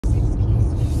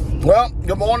Well,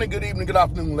 good morning, good evening, good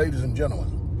afternoon, ladies and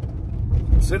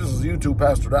gentlemen. Citizens YouTube,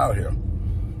 Pastor Dow here.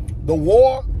 The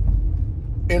war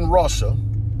in Russia,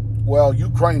 well,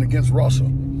 Ukraine against Russia.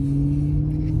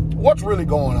 What's really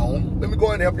going on? Let me go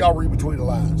ahead and help y'all read between the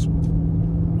lines.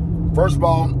 First of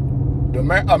all,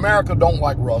 America don't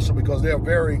like Russia because they're a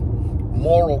very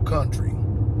moral country.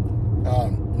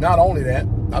 Not only that,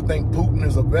 I think Putin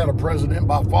is a better president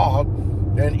by far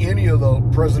than any of the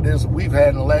presidents we've had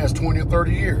in the last 20 or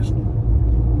 30 years.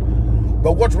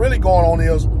 But what's really going on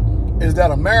is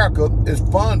that America is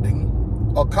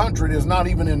funding a country that's not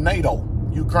even in NATO,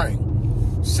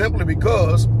 Ukraine, simply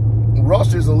because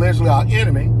Russia is allegedly our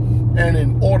enemy, and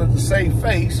in order to save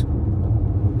face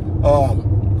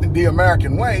the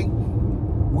American way,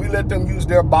 we let them use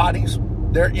their bodies,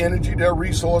 their energy, their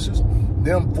resources,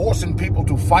 them forcing people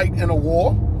to fight in a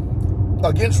war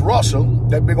against Russia,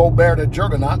 that big old bear, that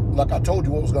juggernaut. Like I told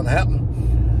you what was going to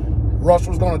happen. Russia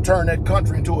was going to turn that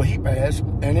country into a heap ass,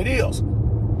 and it is.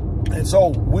 And so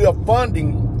we are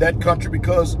funding that country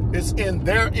because it's in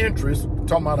their interest,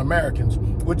 talking about Americans,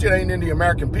 which it ain't in the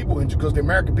American people's interest, because the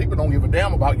American people don't give a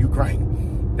damn about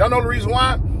Ukraine. Y'all know the reason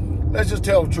why? Let's just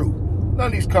tell the truth. None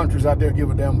of these countries out there give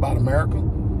a damn about America.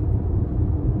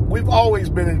 We've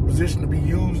always been in a position to be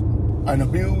used and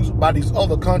abused by these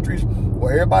other countries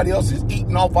where everybody else is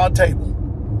eating off our table.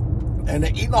 And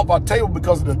they're eating off our table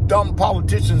because of the dumb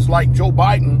politicians like Joe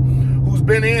Biden, who's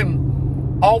been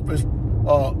in office,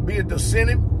 be it the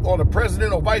Senate or the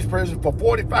president or vice president, for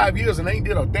 45 years and ain't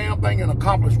did a damn thing and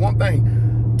accomplished one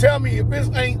thing. Tell me if this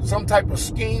ain't some type of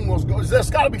scheme.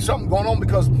 There's got to be something going on,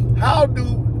 because how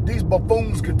do these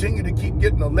buffoons continue to keep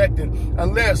getting elected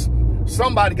unless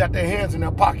somebody got their hands in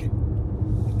their pocket?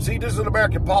 See, this is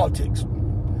American politics,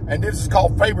 and this is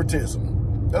called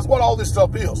favoritism. That's what all this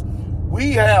stuff is.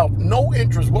 We have no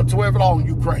interest whatsoever at all in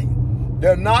Ukraine.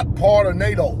 They're not part of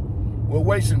NATO. We're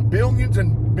wasting billions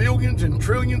and billions and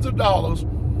trillions of dollars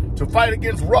to fight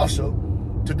against Russia,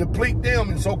 to deplete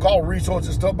them in so-called resources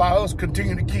and stuff, by us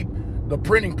continuing to keep the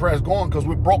printing press going because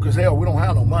we're broke as hell. We don't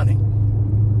have no money.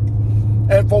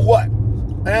 And for what?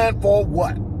 And for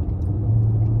what?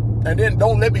 And then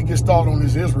don't let me get started on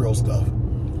this Israel stuff.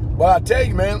 But I tell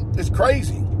you, man, it's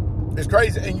crazy. It's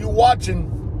crazy. And you're watching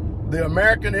the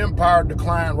American empire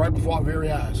decline right before our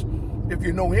very eyes. If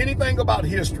you know anything about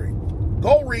history,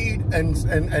 go read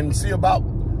and see about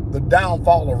the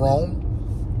downfall of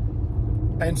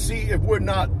Rome, and see if we're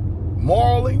not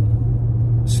morally,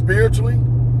 spiritually,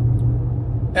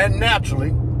 and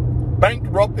naturally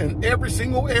bankrupt in every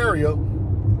single area.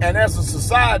 And as a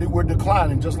society, we're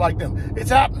declining just like them. It's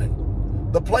happening.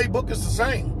 The playbook is the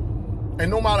same. And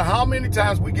no matter how many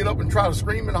times we get up and try to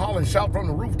scream and holler and shout from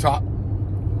the rooftop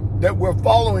that we're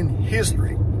following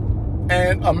history,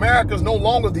 and America's no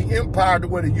longer the empire the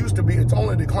way it used to be, it's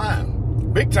only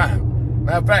decline. Big time.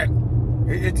 Matter of fact,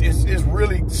 it's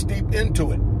really steep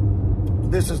into it.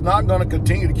 This is not going to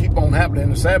continue to keep on happening.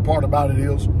 And the sad part about it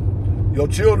is your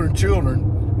children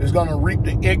is going to reap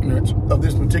the ignorance of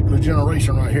this particular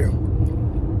generation right here.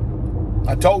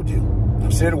 I told you.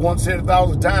 I've said it once, said it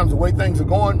 1,000 times. The way things are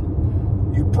going,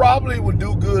 you probably would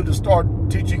do good to start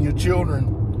teaching your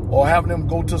children or having them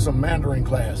go to some Mandarin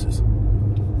classes.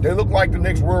 They look like the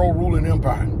next world ruling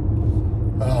empire.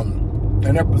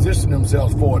 And they're positioning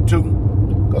themselves for it too.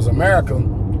 Because America,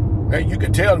 man, you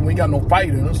can tell them we got no fight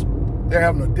in us. They're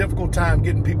having a difficult time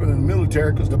getting people in the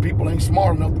military because the people ain't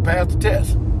smart enough to pass the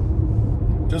test.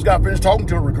 Just got finished talking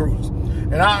to the recruiters.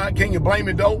 And can you blame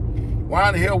it though? Why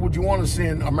in the hell would you want to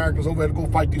send Americans over there to go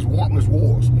fight these warrantless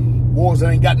wars? Wars that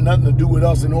ain't got nothing to do with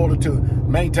us in order to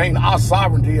maintain our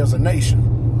sovereignty as a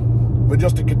nation, but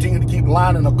just to continue to keep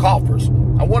lining the coffers.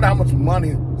 I wonder how much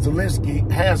money Zelensky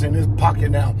has in his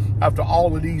pocket now after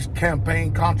all of these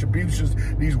campaign contributions,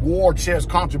 these war chest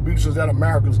contributions that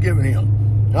America's giving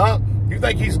him. Huh? You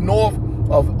think he's north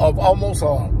of almost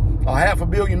 $500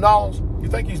 million? You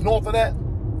think he's north of that?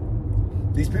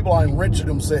 These people are enriching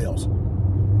themselves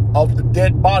of the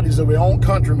dead bodies of their own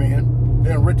countrymen.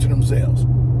 They're enriching themselves.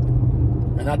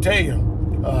 And I tell you,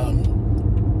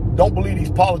 don't believe these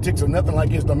politics or nothing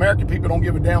like this. The American people don't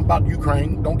give a damn about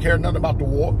Ukraine, don't care nothing about the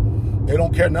war. They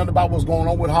don't care nothing about what's going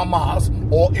on with Hamas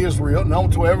or Israel, none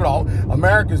whatsoever at all.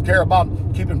 Americans care about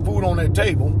keeping food on their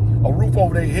table, a roof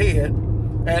over their head,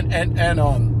 and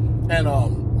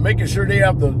making sure they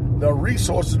have the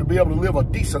resources to be able to live a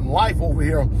decent life over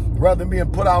here rather than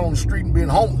being put out on the street and being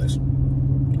homeless.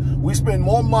 We spend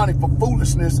more money for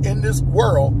foolishness in this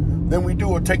world than we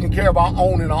do of taking care of our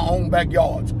own in our own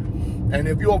backyards. And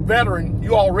if you're a veteran,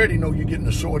 you already know you're getting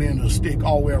the short end of the stick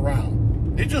all the way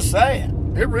around. It's just sad.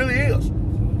 It really is.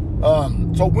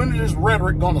 So when is this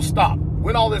rhetoric going to stop?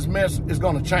 When all this mess is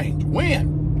going to change?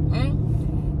 When?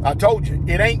 I told you,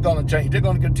 it ain't going to change. They're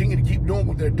going to continue to keep doing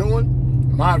what they're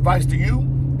doing. My advice to you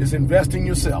is invest in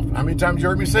yourself. How many times you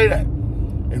heard me say that?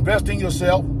 Invest in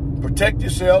yourself, protect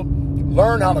yourself,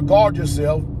 learn how to guard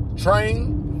yourself,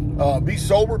 train, be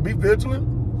sober, be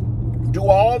vigilant, do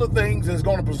all the things that's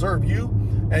going to preserve you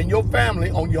and your family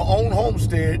on your own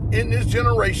homestead in this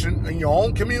generation, in your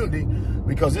own community,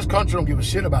 because this country don't give a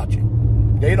shit about you.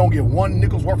 They don't give one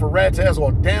nickel's worth of rat's ass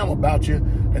or a damn about you.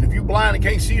 And if you blind and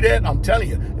can't see that, I'm telling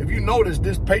you, if you notice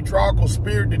this patriarchal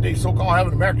spirit that they so-called have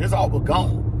in America, it's all but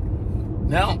gone.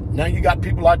 Now you got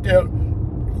people out there,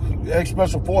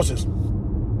 special forces,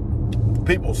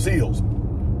 people, SEALs,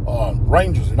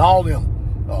 Rangers, and all them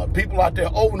people out there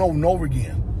over and over and over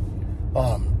again,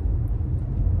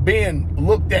 being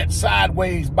looked at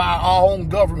sideways by our own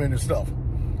government and stuff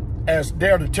as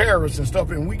they're the terrorists and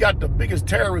stuff. And we got the biggest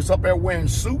terrorists up there wearing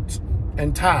suits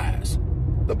and ties.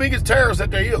 The biggest terrorists that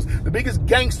there is, the biggest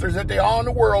gangsters that there are in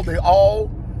the world, they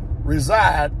all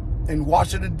reside in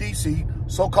Washington, D.C.,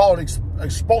 so-called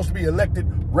supposed to be elected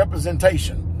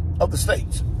representation of the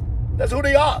states. That's who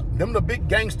they are. Them the big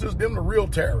gangsters, them the real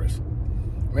terrorists.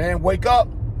 Man, wake up,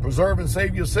 preserve and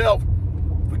save yourself.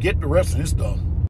 Forget the rest of this stuff.